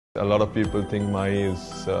A lot of people think Mahi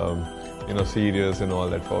is, serious and all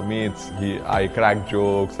that. For me, I crack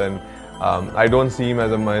jokes, and I don't see him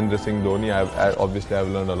as a Mahendra Singh Dhoni. Obviously I've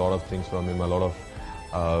learned a lot of things from him, a lot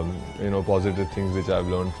of positive things which I've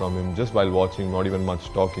learned from him just while watching, not even much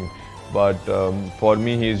talking. But for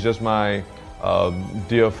me, he's just my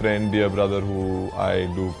dear friend, dear brother, who I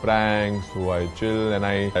do pranks, who I chill, and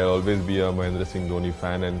I'll always be a Mahendra Singh Dhoni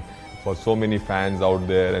fan. And for so many fans out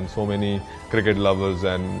there and so many cricket lovers,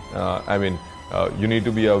 and you need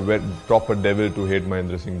to be a proper devil to hate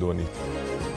Mahendra Singh Dhoni.